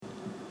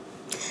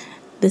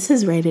This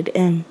is Rated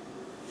M.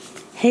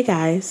 Hey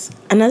guys,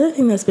 another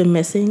thing that's been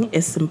missing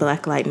is some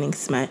Black Lightning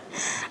smut.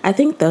 I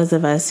think those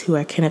of us who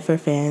are Kennifer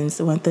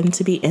fans want them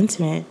to be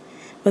intimate,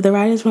 but the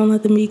writers won't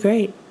let them be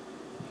great.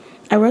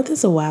 I wrote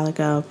this a while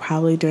ago,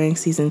 probably during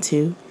season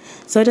 2,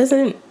 so it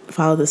doesn't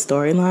follow the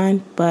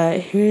storyline, but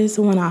here's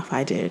one off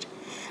I did.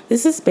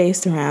 This is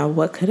based around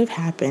what could have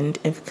happened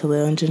if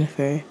Khalil and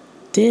Jennifer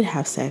did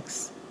have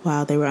sex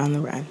while they were on the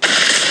run.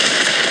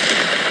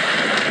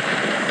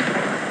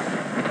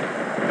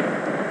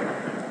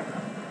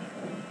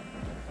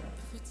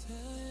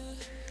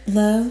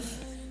 Love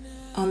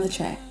on the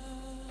track.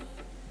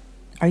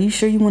 Are you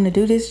sure you want to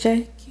do this,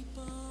 Jay?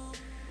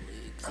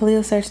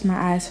 Khalil searched my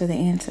eyes for the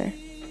answer.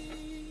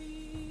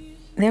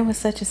 There was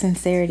such a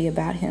sincerity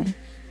about him,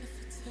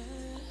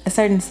 a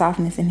certain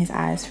softness in his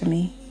eyes for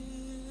me.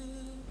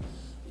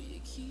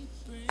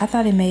 I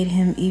thought it made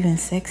him even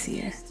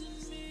sexier.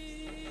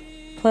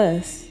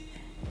 Plus,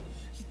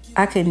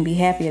 I couldn't be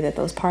happier that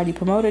those party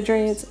promoter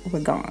dreads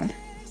were gone.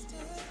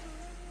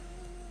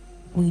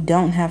 We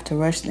don't have to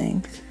rush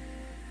things.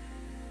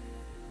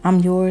 I'm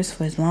yours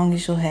for as long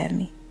as you'll have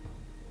me.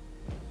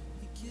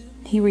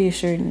 He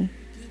reassured me.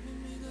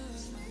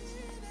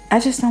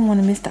 I just don't want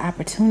to miss the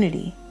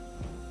opportunity.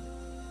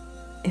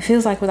 It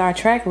feels like with our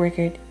track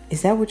record,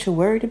 is that what you're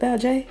worried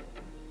about, Jay?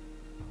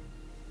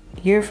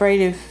 You're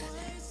afraid if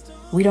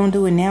we don't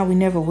do it now, we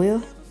never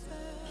will?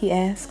 He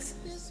asks.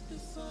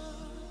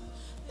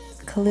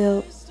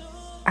 Khalil,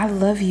 I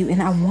love you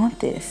and I want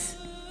this.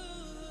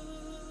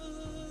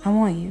 I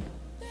want you.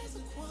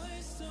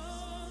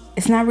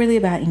 It's not really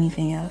about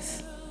anything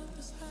else.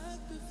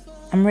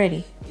 I'm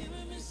ready.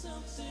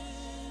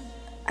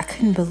 I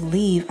couldn't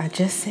believe I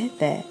just said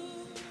that.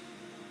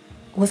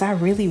 Was I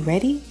really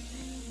ready?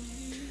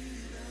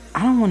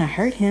 I don't want to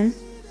hurt him.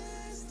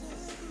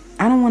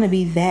 I don't want to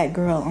be that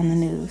girl on the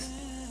news.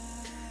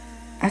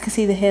 I can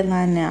see the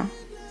headline now.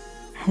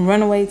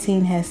 Runaway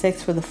teen has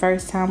sex for the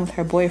first time with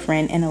her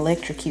boyfriend and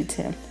electrocutes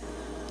him.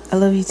 I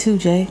love you too,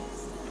 Jay.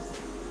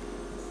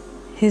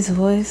 His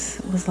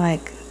voice was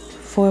like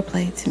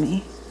foreplay to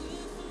me.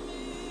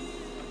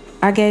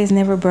 Our gaze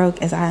never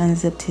broke as I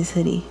unzipped his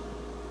hoodie.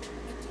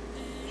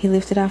 He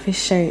lifted off his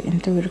shirt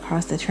and threw it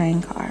across the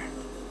train car.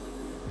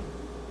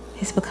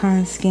 His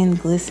pecan skin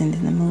glistened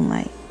in the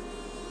moonlight.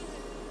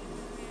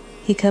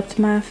 He cupped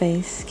my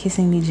face,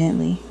 kissing me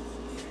gently.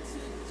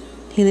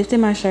 He lifted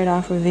my shirt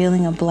off,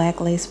 revealing a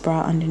black lace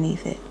bra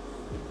underneath it.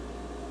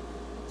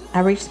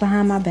 I reached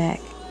behind my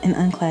back and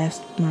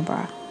unclasped my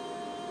bra,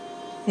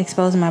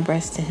 exposing my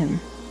breast to him.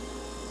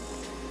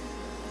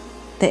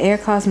 The air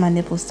caused my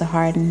nipples to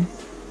harden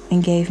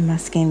and gave my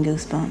skin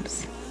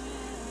goosebumps.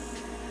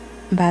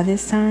 By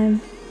this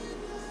time,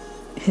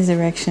 his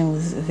erection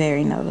was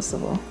very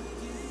noticeable.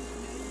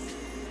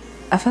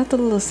 I felt a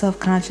little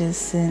self-conscious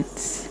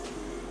since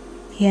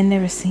he had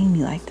never seen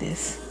me like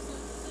this.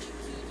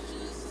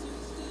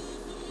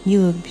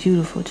 You look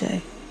beautiful,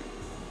 Jay,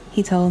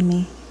 he told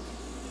me.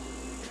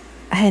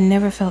 I had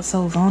never felt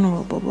so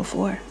vulnerable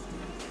before.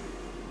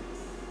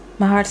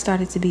 My heart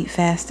started to beat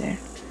faster.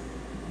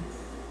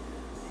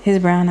 His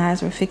brown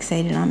eyes were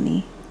fixated on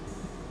me.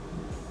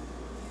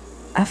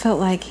 I felt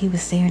like he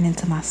was staring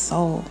into my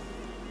soul.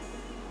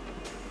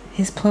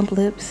 His plump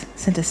lips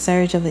sent a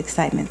surge of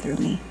excitement through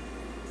me.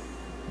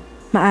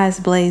 My eyes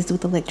blazed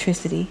with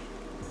electricity.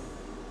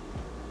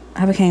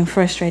 I became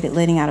frustrated,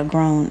 letting out a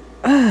groan.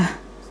 Ugh!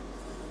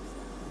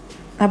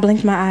 I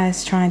blinked my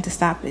eyes, trying to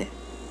stop it.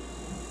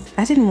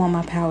 I didn't want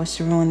my powers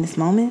to ruin this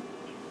moment.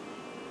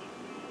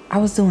 I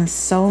was doing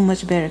so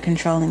much better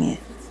controlling it.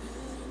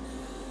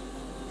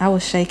 I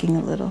was shaking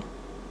a little.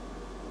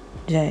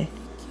 Jay,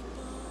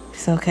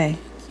 it's okay.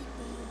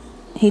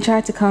 He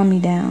tried to calm me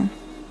down.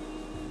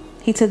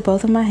 He took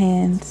both of my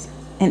hands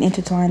and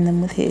intertwined them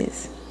with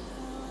his.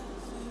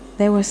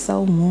 They were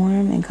so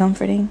warm and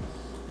comforting.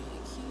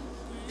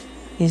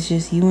 It's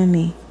just you and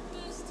me.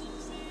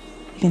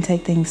 You can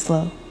take things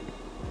slow.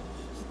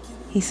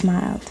 He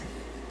smiled,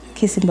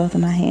 kissing both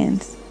of my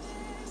hands.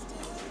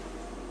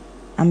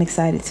 I'm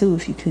excited too,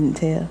 if you couldn't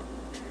tell.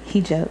 He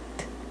joked.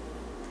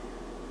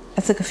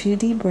 I took a few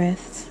deep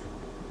breaths,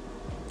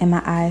 and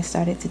my eyes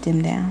started to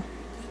dim down.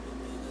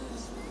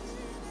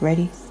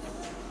 Ready?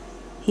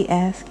 He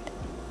asked.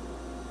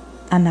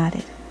 I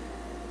nodded.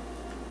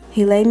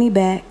 He laid me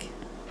back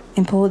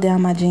and pulled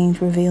down my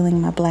jeans,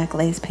 revealing my black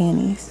lace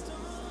panties.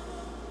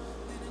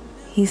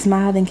 He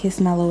smiled and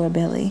kissed my lower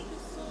belly.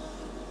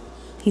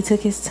 He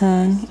took his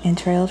tongue and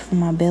trailed from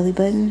my belly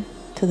button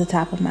to the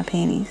top of my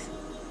panties,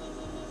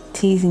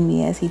 teasing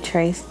me as he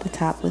traced the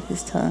top with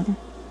his tongue.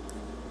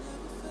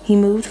 He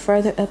moved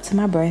further up to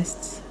my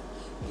breasts,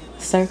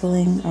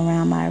 circling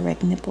around my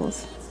erect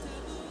nipples.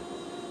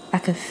 I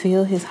could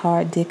feel his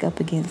hard dick up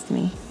against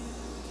me.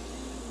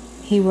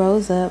 He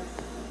rose up,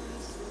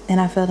 and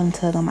I felt him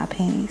tug on my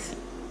panties.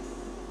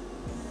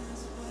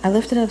 I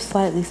lifted up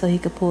slightly so he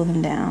could pull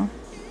them down.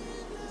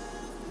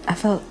 I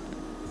felt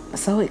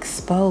so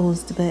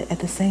exposed, but at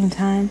the same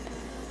time,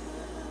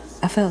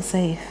 I felt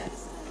safe.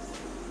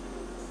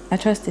 I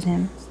trusted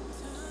him.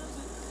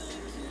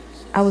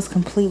 I was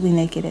completely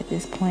naked at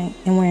this point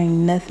and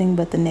wearing nothing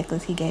but the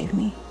necklace he gave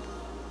me.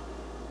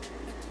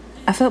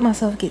 I felt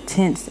myself get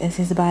tense as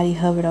his body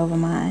hovered over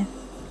mine.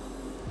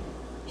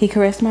 He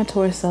caressed my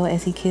torso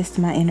as he kissed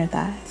my inner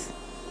thighs.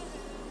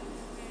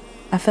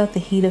 I felt the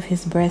heat of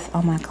his breath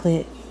on my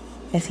clit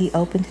as he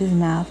opened his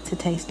mouth to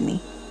taste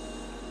me.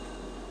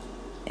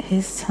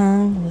 His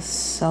tongue was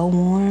so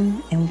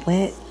warm and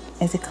wet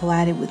as it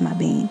collided with my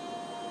being.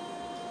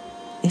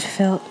 It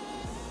felt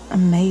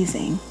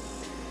amazing.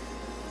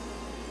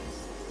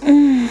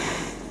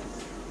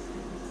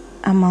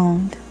 I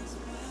moaned.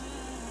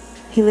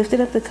 He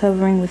lifted up the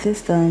covering with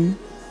his thumb,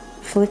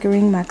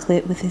 flickering my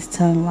clit with his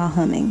tongue while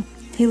humming.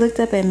 He looked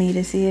up at me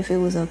to see if it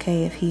was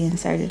okay if he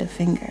inserted a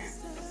finger.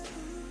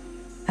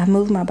 I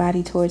moved my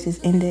body towards his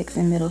index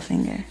and middle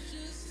finger.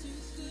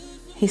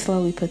 He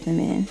slowly put them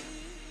in.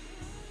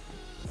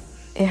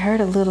 It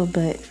hurt a little,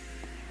 but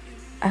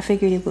I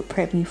figured it would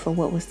prep me for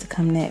what was to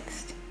come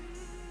next.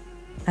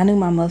 I knew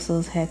my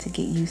muscles had to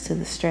get used to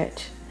the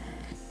stretch.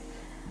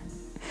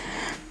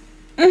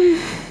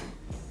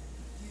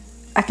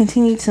 I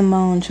continued to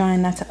moan,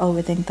 trying not to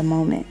overthink the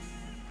moment.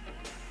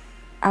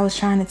 I was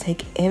trying to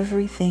take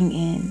everything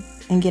in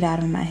and get out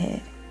of my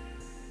head.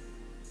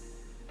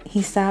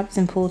 He stopped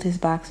and pulled his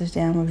boxers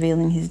down,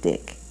 revealing his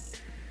dick.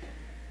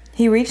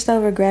 He reached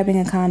over, grabbing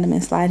a condom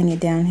and sliding it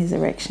down his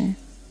erection.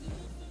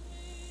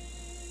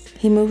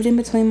 He moved in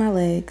between my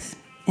legs,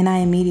 and I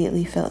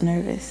immediately felt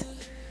nervous.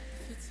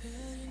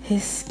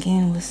 His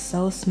skin was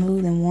so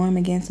smooth and warm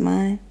against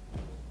mine.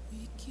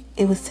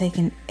 It was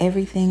taking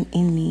everything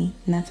in me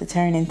not to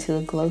turn into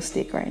a glow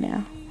stick right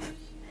now.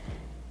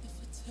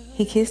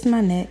 He kissed my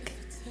neck,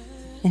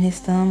 and his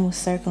thumb was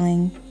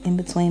circling in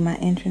between my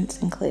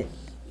entrance and clit.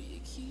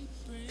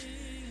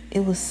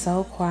 It was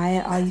so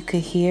quiet, all you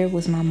could hear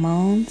was my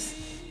moans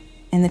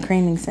and the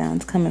creaming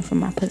sounds coming from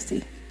my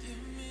pussy.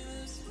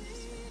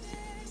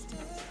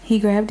 He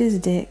grabbed his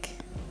dick,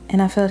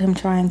 and I felt him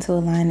trying to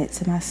align it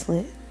to my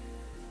slit.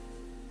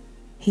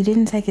 He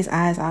didn't take his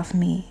eyes off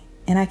me,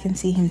 and I can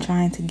see him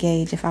trying to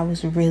gauge if I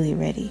was really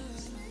ready.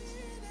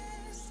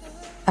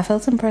 I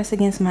felt him press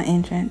against my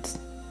entrance,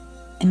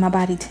 and my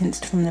body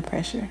tensed from the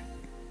pressure.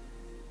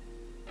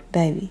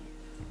 Baby,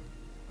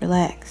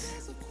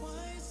 relax.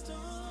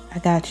 I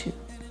got you.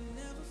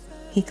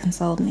 He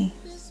consoled me.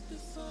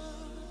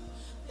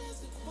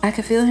 I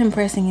could feel him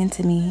pressing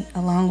into me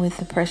along with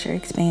the pressure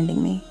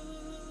expanding me.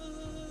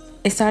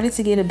 It started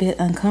to get a bit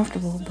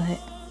uncomfortable, but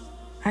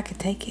I could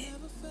take it.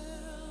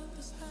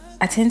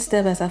 I tensed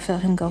up as I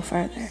felt him go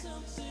further.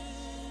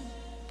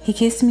 He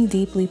kissed me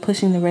deeply,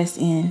 pushing the rest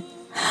in.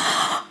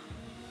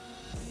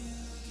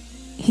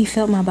 He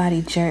felt my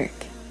body jerk,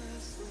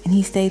 and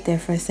he stayed there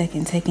for a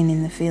second, taking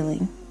in the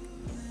feeling.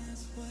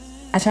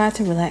 I tried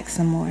to relax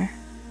some more.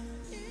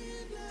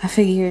 I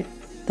figured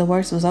the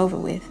worst was over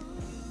with.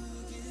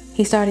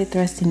 He started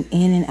thrusting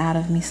in and out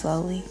of me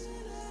slowly.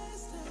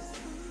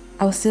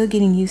 I was still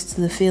getting used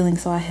to the feeling,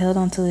 so I held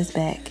onto his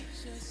back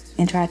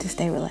and tried to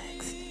stay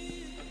relaxed.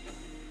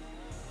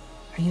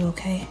 Are you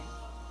okay?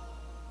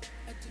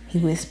 He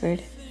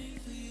whispered.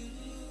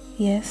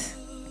 Yes,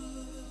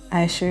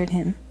 I assured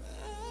him.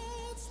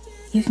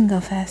 You can go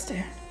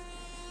faster.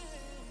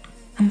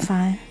 I'm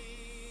fine.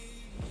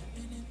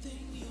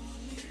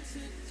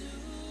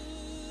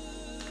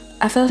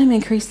 I felt him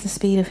increase the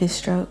speed of his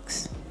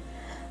strokes.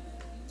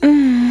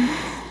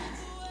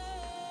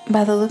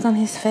 By the look on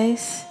his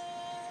face,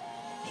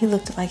 he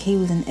looked like he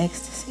was in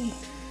ecstasy.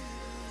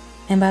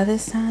 And by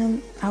this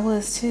time, I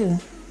was too.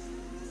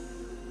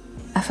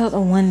 I felt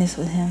a oneness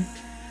with him.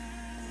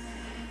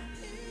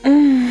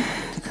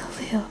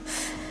 Khalil,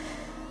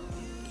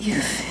 you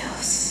feel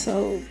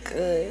so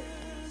good.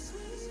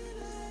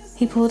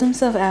 He pulled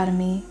himself out of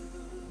me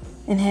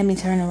and had me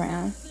turn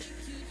around.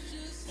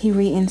 He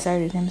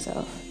reinserted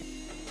himself.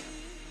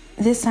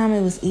 This time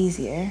it was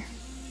easier,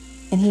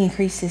 and he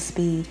increased his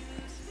speed.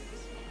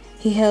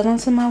 He held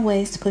onto my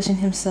waist, pushing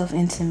himself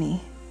into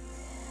me.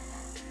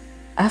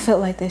 I felt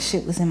like that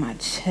shit was in my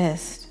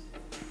chest.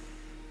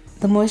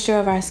 The moisture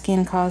of our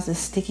skin caused a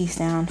sticky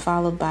sound,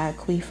 followed by a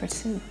queef or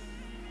two.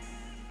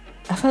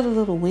 I felt a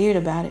little weird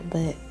about it,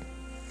 but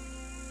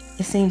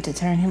it seemed to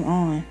turn him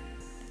on.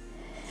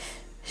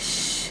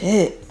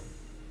 Shit.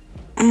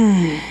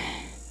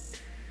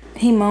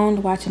 He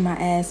moaned, watching my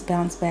ass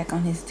bounce back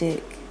on his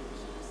dick.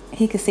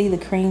 He could see the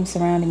cream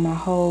surrounding my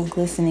hole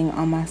glistening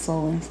on my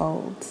swollen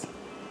folds.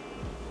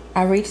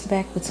 I reached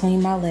back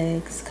between my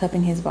legs,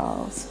 cupping his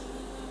balls.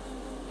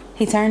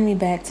 He turned me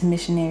back to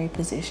missionary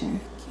position.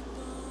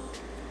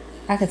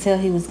 I could tell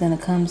he was gonna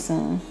come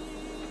soon,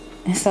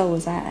 and so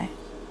was I.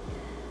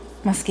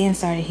 My skin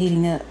started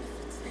heating up.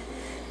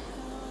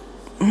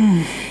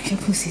 Your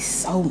pussy's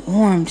so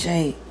warm,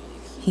 Jay,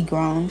 he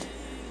groaned.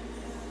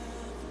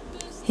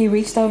 He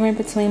reached over in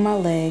between my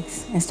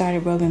legs and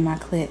started rubbing my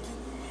clit,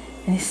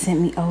 and it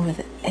sent me over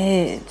the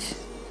edge.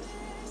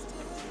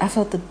 I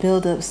felt the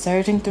buildup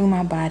surging through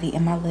my body,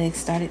 and my legs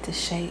started to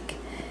shake.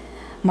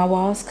 My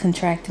walls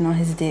contracting on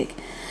his dick.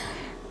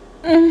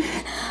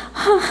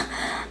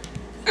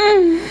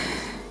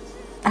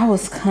 I I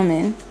was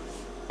coming,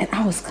 and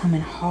I was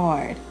coming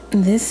hard.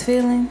 This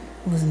feeling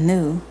was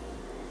new.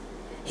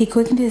 He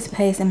quickened his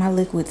pace and my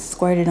liquid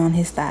squirted on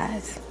his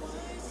thighs.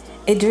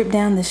 It dripped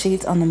down the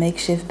sheets on the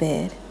makeshift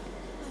bed.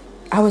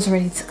 I was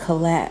ready to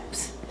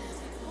collapse.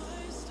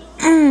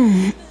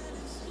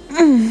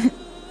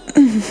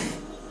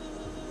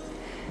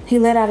 He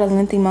let out a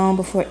lengthy moan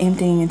before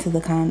emptying into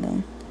the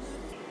condom.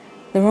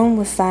 The room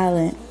was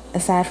silent,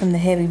 aside from the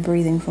heavy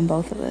breathing from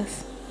both of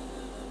us.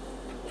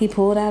 He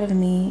pulled out of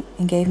me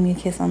and gave me a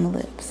kiss on the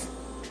lips.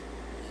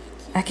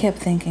 I kept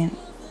thinking,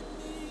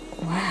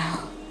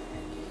 wow,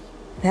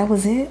 that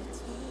was it?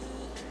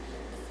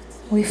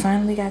 We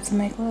finally got to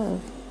make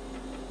love.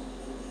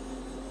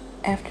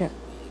 After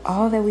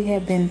all that we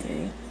had been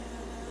through,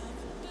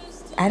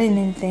 I didn't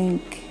even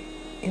think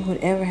it would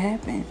ever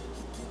happen.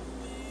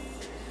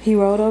 He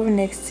rolled over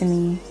next to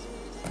me,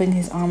 putting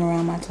his arm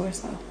around my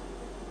torso.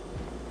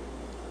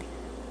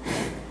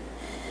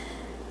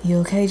 You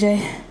okay,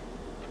 Jay?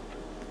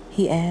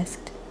 He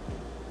asked.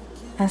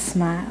 I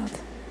smiled.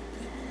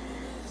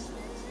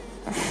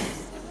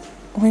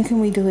 When can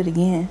we do it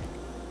again?